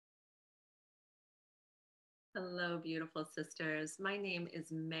Hello, beautiful sisters. My name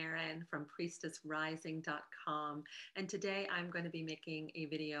is Marin from priestessrising.com, and today I'm going to be making a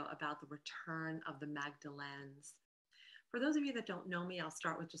video about the return of the Magdalenes. For those of you that don't know me, I'll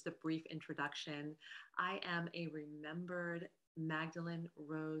start with just a brief introduction. I am a remembered Magdalene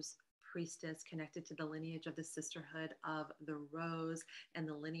Rose priestess connected to the lineage of the sisterhood of the Rose and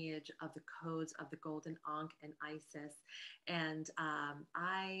the lineage of the codes of the Golden Ankh and Isis. And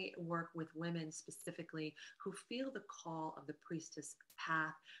I work with women specifically who feel the call of the priestess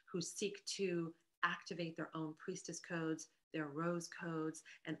path, who seek to activate their own priestess codes, their rose codes,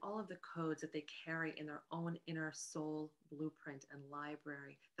 and all of the codes that they carry in their own inner soul blueprint and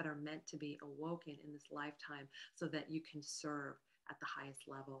library that are meant to be awoken in this lifetime so that you can serve at the highest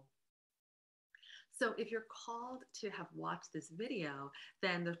level. So if you're called to have watched this video,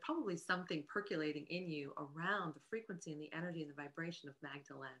 then there's probably something percolating in you around the frequency and the energy and the vibration of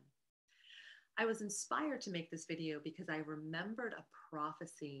Magdalene. I was inspired to make this video because I remembered a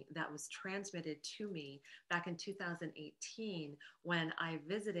prophecy that was transmitted to me back in 2018 when I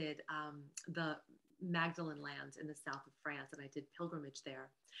visited the Magdalene lands in the south of France, and I did pilgrimage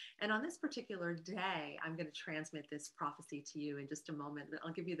there. And on this particular day, I'm going to transmit this prophecy to you in just a moment.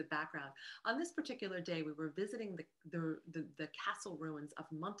 I'll give you the background. On this particular day, we were visiting the castle ruins of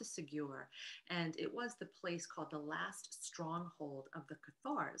Montségur, and it was the place called the last stronghold of the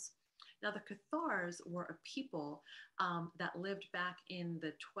Cathars. Now, the Cathars were a people that lived back in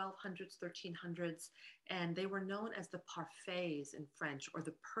the 1200s, 1300s, and they were known as the parfaits in French, or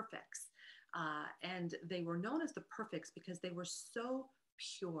the perfects. And they were known as the perfects because they were so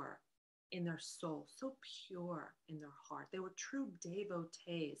pure in their soul, so pure in their heart. They were true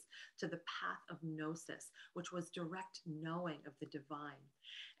devotees to the path of gnosis, which was direct knowing of the divine.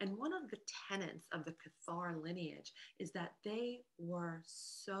 And one of the tenets of the Cathar lineage is that they were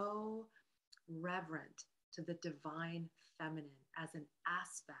so reverent to the divine feminine as an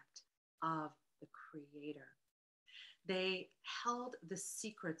aspect of the creator. They held the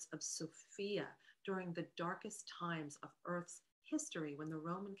secrets of Sophia during the darkest times of Earth's history when the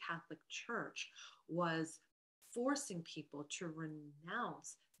Roman Catholic Church was forcing people to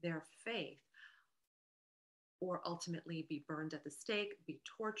renounce their faith or ultimately be burned at the stake, be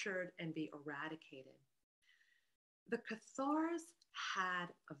tortured, and be eradicated. The Cathars had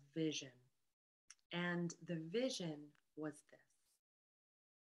a vision, and the vision was this.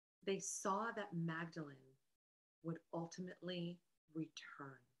 They saw that Magdalene would ultimately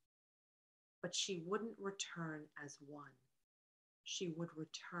return, but she wouldn't return as one. She would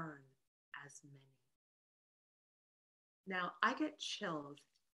return as many. Now, I get chills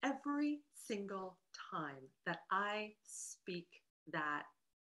every single time that I speak that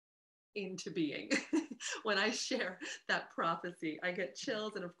into being. When I share that prophecy, I get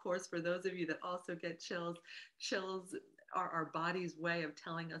chills. And of course, for those of you that also get chills, chills are our body's way of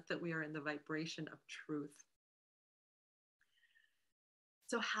telling us that we are in the vibration of truth.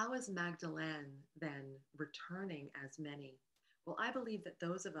 So how is Magdalene then returning as many? Well, I believe that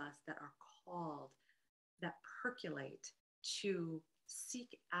those of us that are called, that percolate to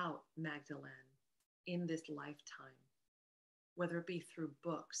seek out Magdalene in this lifetime, whether it be through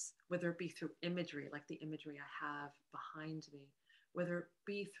books, whether it be through imagery, like the imagery I have behind me, whether it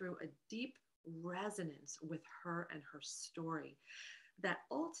be through a deep resonance with her and her story, that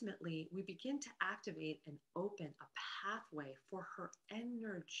ultimately we begin to activate and open a pathway for her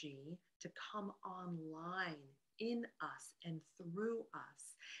energy to come online in us and through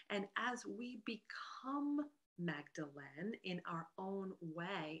us. And as we become Magdalene in our own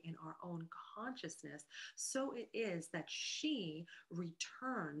way, in our own consciousness, so it is that she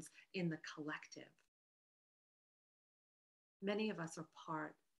returns in the collective. Many of us are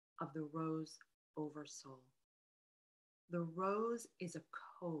part of the Rose Oversoul. The rose is a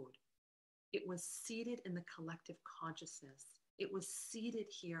code. It was seated in the collective consciousness. It was seated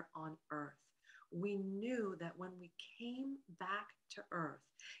here on earth. We knew that when we came back to earth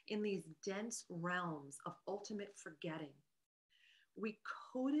in these dense realms of ultimate forgetting, we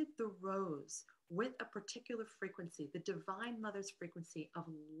coded the rose with a particular frequency, the Divine Mother's frequency of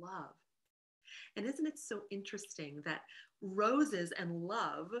love. And isn't it so interesting that roses and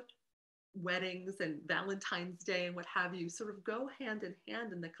love, weddings and Valentine's Day and what have you, sort of go hand in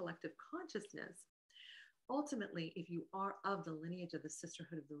hand in the collective consciousness? Ultimately, if you are of the lineage of the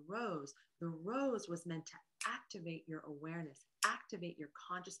sisterhood of the rose was meant to activate your awareness, activate your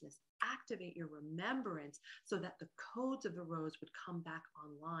consciousness, activate your remembrance so that the codes of the rose would come back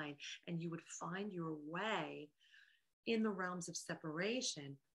online and you would find your way in the realms of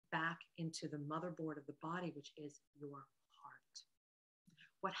separation back into the motherboard of the body, which is your heart.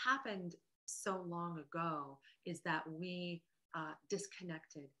 What happened so long ago is that we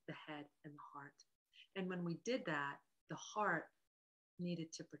disconnected the head and the heart. And when we did that, the heart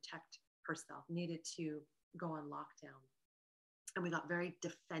needed to protect herself, needed to go on lockdown. And we got very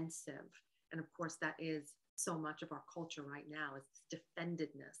defensive. And of course, that is so much of our culture right now, is this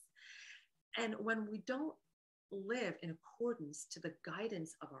defendedness. And when we don't live in accordance to the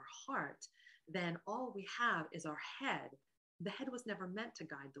guidance of our heart, then all we have is our head. The head was never meant to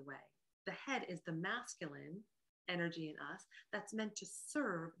guide the way. The head is the masculine energy in us that's meant to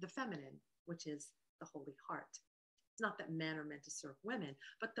serve the feminine, which is the holy heart. It's not that men are meant to serve women,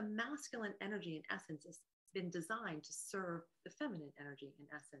 but the masculine energy in essence has been designed to serve the feminine energy in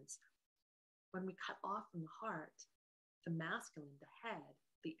essence. When we cut off from the heart, the masculine, the head,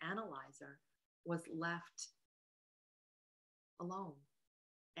 the analyzer, was left alone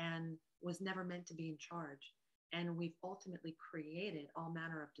and was never meant to be in charge. And we've ultimately created all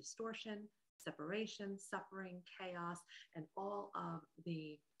manner of distortion, separation, suffering, chaos, and all of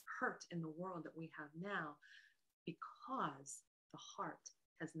the hurt in the world that we have now, because the heart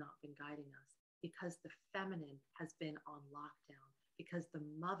has not been guiding us, because the feminine has been on lockdown, because the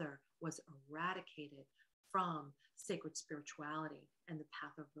mother was eradicated from sacred spirituality and the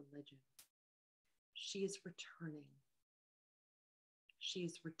path of religion. She is returning. She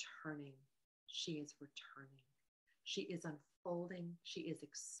is returning. She is returning. She is unfolding. She is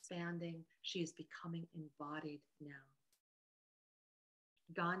expanding. She is becoming embodied now.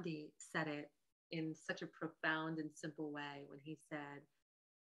 Gandhi said it in such a profound and simple way when he said,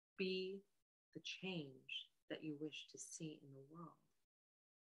 be the change that you wish to see in the world.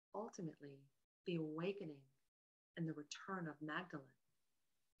 Ultimately, the awakening and the return of Magdalene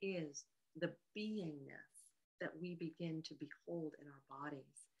is the beingness that we begin to behold in our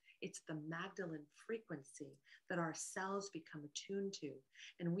bodies. It's the Magdalene frequency that our cells become attuned to,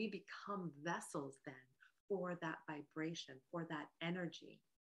 and we become vessels then for that vibration, for that energy,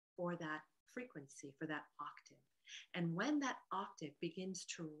 for that frequency, for that octave. And when that octave begins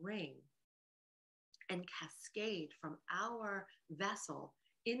to ring and cascade from our vessel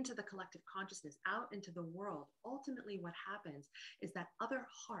into the collective consciousness, out into the world, ultimately what happens is that other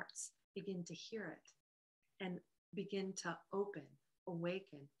hearts begin to hear it and begin to open,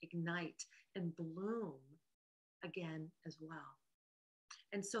 awaken, ignite, and bloom again as well.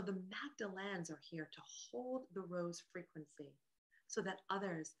 And so the Magdalenes are here to hold the rose frequency so that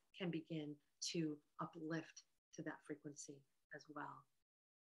others can begin to uplift to that frequency as well.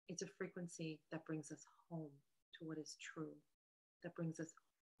 It's a frequency that brings us home to what is true, that brings us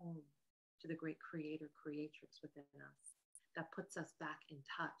home to the great creator, creatrix within us, that puts us back in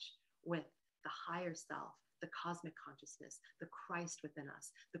touch with the higher self, the cosmic consciousness, the Christ within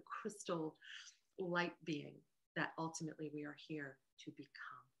us, the crystal light being that ultimately we are here to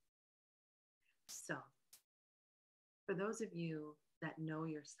become. So, for those of you that know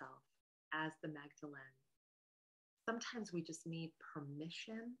yourself as the Magdalene, sometimes we just need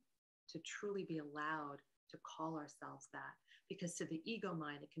permission to truly be allowed to call ourselves that, because to the ego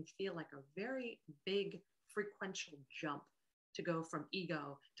mind, it can feel like a very big frequential jump to go from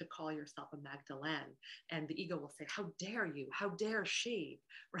ego to call yourself a Magdalene. And the ego will say, how dare you? How dare she?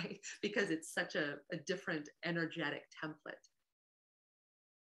 Right? Because it's such a different energetic template.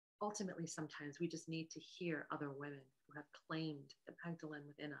 Ultimately, sometimes we just need to hear other women who have claimed the Magdalene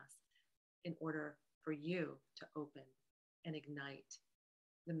within us in order for you to open and ignite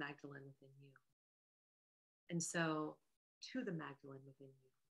the Magdalene within you. And so, to the Magdalene within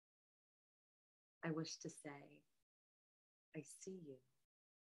you, I wish to say, I see you.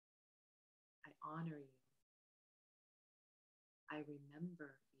 I honor you. I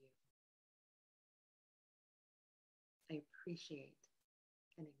remember you. I appreciate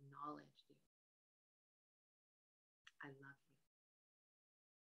and acknowledge you. I love you.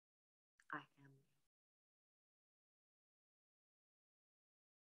 I am you.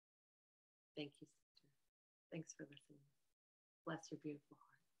 Thank you, sister. Thanks for listening. Bless your beautiful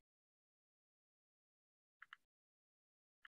heart.